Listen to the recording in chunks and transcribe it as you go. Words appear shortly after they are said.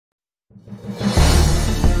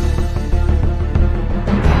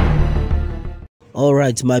All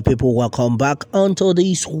right, my people, welcome back onto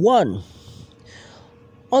this one.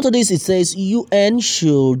 Onto this, it says UN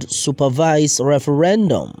should supervise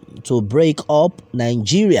referendum to break up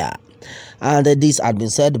Nigeria. And this had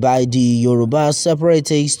been said by the Yoruba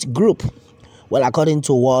separatist group. Well, according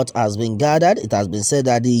to what has been gathered, it has been said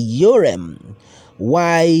that the YOREM,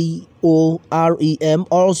 Y-O-R-E-M,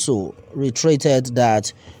 also reiterated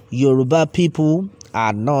that Yoruba people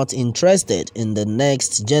are not interested in the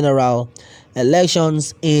next general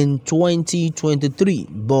elections in 2023,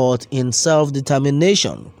 but in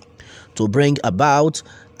self-determination to bring about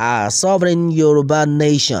a sovereign Yoruba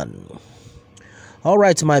nation. All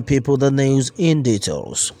right, my people, the news in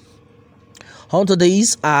details. On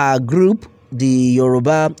today's group, the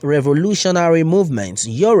Yoruba Revolutionary Movement,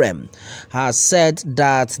 YOREM, has said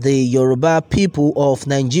that the Yoruba people of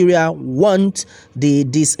Nigeria want the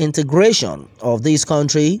disintegration of this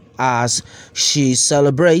country as she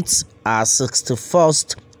celebrates her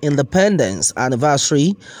 61st independence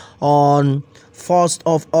anniversary on 1st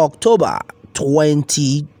of October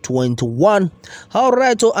 2021. All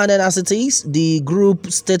right, and then as it is, the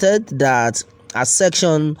group stated that a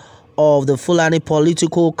section of the Fulani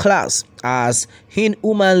political class has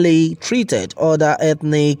inhumanly treated other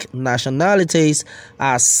ethnic nationalities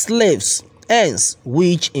as slaves, hence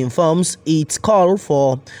which informs its call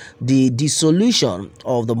for the dissolution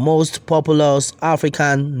of the most populous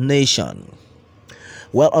African nation.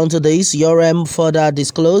 Well, onto this, YOREM further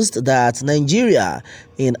disclosed that Nigeria,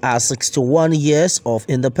 in her 61 years of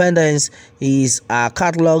independence, is a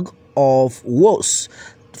catalogue of woes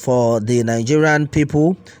for the Nigerian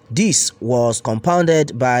people. This was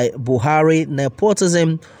compounded by Buhari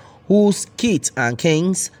nepotism, whose kids and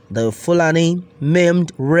kings, the Fulani,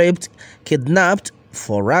 maimed, raped, kidnapped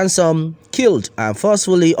for ransom, killed and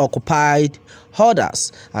forcefully occupied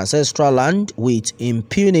others' ancestral land with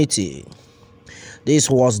impunity. This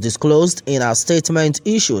was disclosed in a statement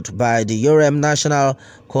issued by the YOREM National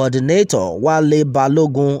Coordinator Wale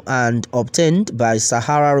Balogun and obtained by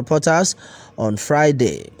Sahara Reporters on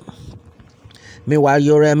Friday. Meanwhile,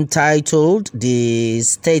 YOREM titled the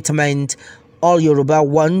statement, "All Yoruba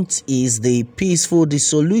want is the peaceful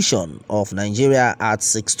dissolution of Nigeria at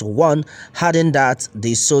 61, adding that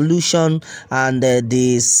the solution and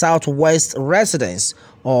the southwest residents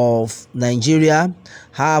of Nigeria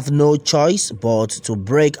have no choice but to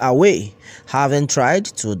break away, having tried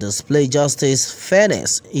to display justice,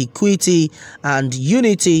 fairness, equity, and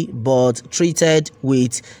unity, but treated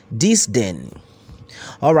with disdain."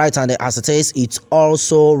 All right, and as it is, it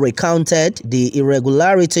also recounted the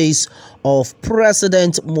irregularities of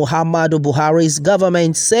President Muhammadu Buhari's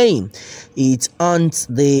government, saying it hunts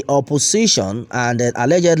the opposition and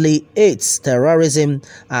allegedly hates terrorism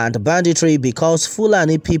and banditry because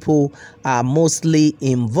Fulani people are mostly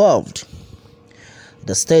involved.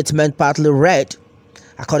 The statement partly read,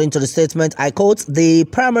 according to the statement, I quote, "The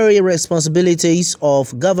primary responsibilities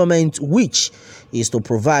of government, which is to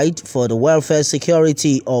provide for the welfare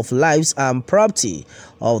security of lives and property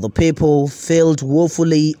of the people, failed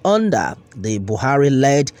woefully under the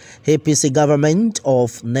Buhari-led APC government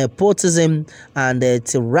of nepotism and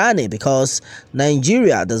tyranny, because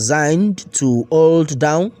Nigeria designed to hold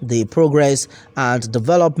down the progress and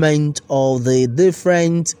development of the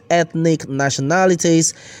different ethnic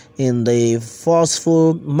nationalities in the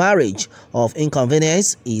forceful marriage of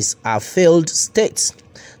inconvenience is a failed state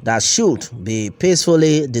that should be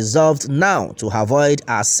peacefully dissolved now to avoid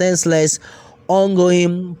a senseless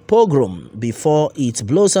ongoing pogrom before it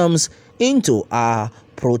blossoms into a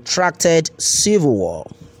protracted civil war.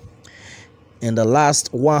 In the last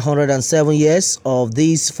 107 years of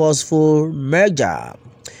this forceful merger,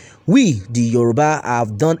 we, the Yoruba,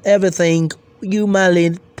 have done everything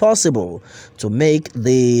humanly possible to make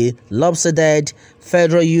the lopsided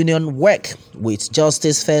federal union work with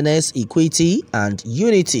justice, fairness, equity, and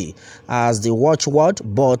unity as the watchword,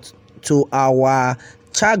 but to our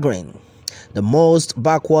chagrin, the most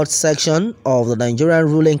backward section of the Nigerian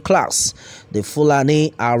ruling class, the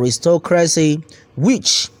Fulani aristocracy,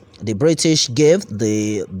 which the British gave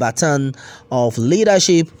the baton of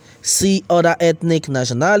leadership, see other ethnic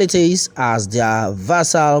nationalities as their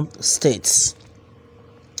vassal states.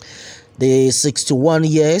 The 61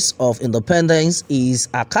 years of independence is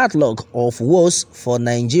a catalogue of woes for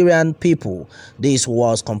Nigerian people. This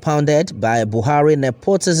was compounded by Buhari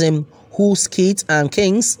nepotism, whose kids and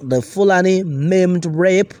kings, the Fulani, maimed,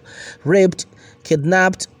 raped,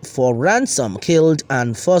 kidnapped for ransom, killed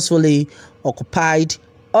and forcefully occupied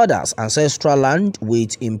others' ancestral land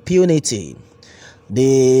with impunity.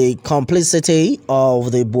 The complicity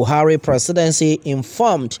of the Buhari presidency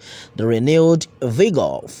informed the renewed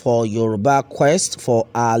vigor for Yoruba quest for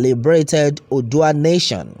a liberated Ødúdúwa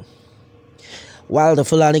nation. While the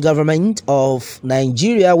Fulani government of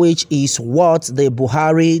Nigeria, which is what the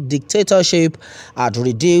Buhari dictatorship had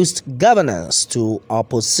reduced governance to,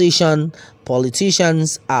 opposition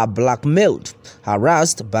politicians are blackmailed,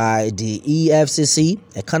 harassed by the EFCC,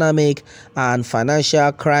 Economic and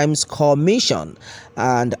Financial Crimes Commission,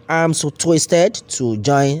 and arms twisted to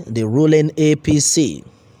join the ruling APC.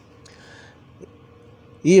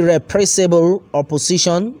 Irrepressible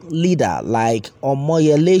opposition leader like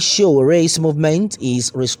Omoyele Showere's movement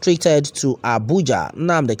is restricted to Abuja.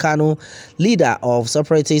 Nnamdi Kanu, leader of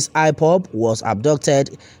separatist IPOB, was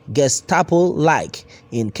abducted Gestapo-like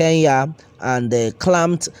in Kenya and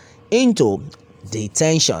clamped into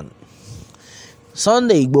detention.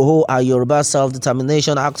 Sunday Igboho, a Yoruba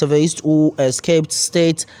self-determination activist who escaped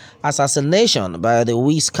state assassination by the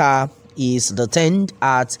Whisker, is detained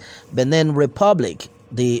at Benin Republic.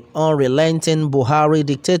 The unrelenting Buhari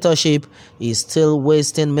dictatorship is still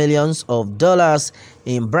wasting millions of dollars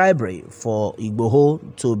in bribery for Igboho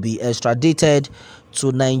to be extradited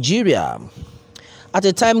to Nigeria. At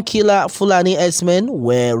a time, killer Fulani herdsmen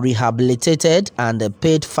were rehabilitated and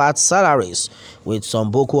paid fat salaries, with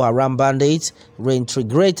some Boko Haram bandits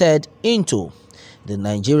reintegrated into the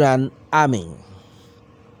Nigerian army.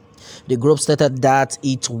 The group stated that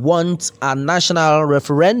it wants a national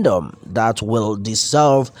referendum that will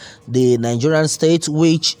dissolve the Nigerian state,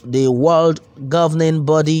 which the world governing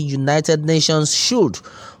body United Nations should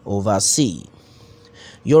oversee.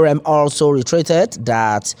 Yorem also reiterated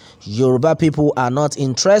that Yoruba people are not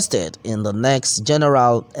interested in the next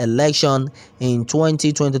general election in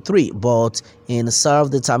 2023, but in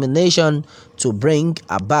self-determination to bring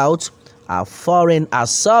about a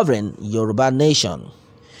sovereign Yoruba nation.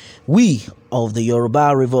 We of the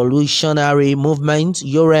Yoruba Revolutionary Movement,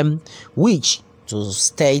 Yorem, wish to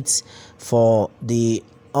state for the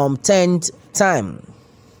umpteenth time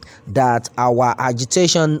that our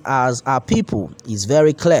agitation as a people is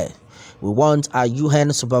very clear. We want a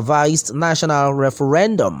UN-supervised national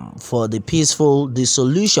referendum for the peaceful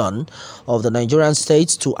dissolution of the Nigerian state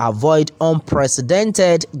to avoid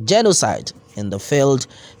unprecedented genocide in the failed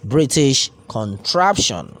British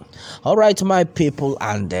contraption. All right, my people,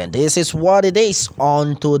 and then this is what it is.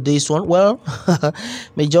 On to this one. Well,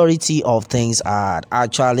 majority of things are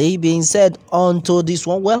actually being said on to this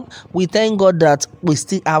one. Well, we thank God that we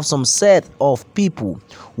still have some set of people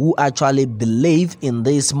who actually believe in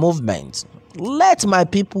this movement. Let my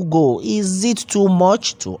people go. Is it too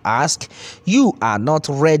much to ask? You are not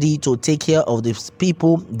ready to take care of these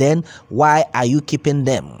people, then why are you keeping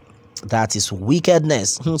them? That is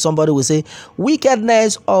wickedness. Somebody will say,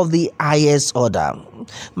 wickedness of the highest order.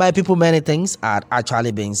 My people, many things are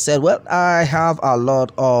actually being said. Well, I have a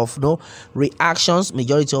lot of reactions.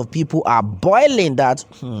 Majority of people are boiling that.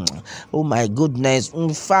 Oh my goodness.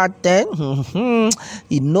 In fact, then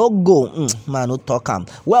it no go. Man, no talk.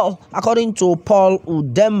 Well, according to Paul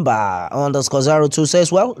Udemba _02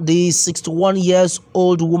 says, well, the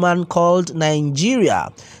 61-year-old woman called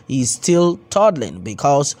Nigeria is still toddling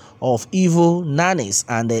because of evil nannies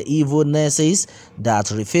and the evil nurses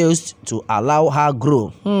that refused to allow her grow.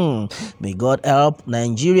 May God help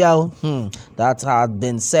Nigeria. That had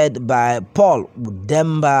been said by Paul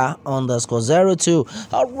Udemba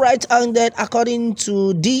 _02. All right, and then according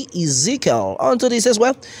to D. Ezekiel, onto this as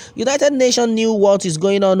well, United Nations knew what is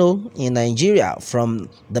going on in Nigeria from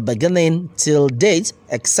the beginning till date,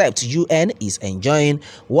 except UN is enjoying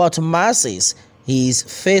what masses is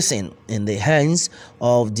facing in the hands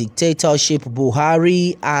of dictatorship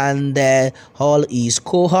Buhari and all his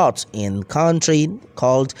cohort in country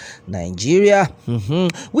called Nigeria.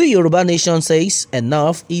 We Yoruba nation says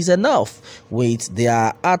enough is enough with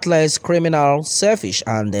their heartless, criminal, selfish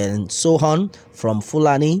and then so on from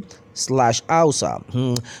Fulani /Hausa.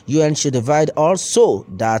 UN should divide also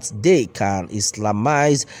that they can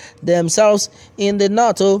Islamize themselves in the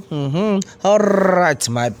NATO. All right,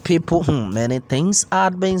 my people, many things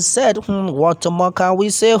have been said. What more can we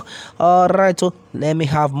say? All right, let me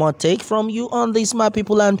have more take from you on this, my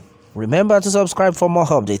people, and remember to subscribe for more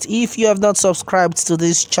updates if you have not subscribed to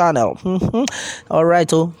this channel. All right,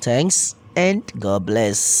 thanks and God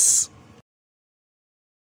bless.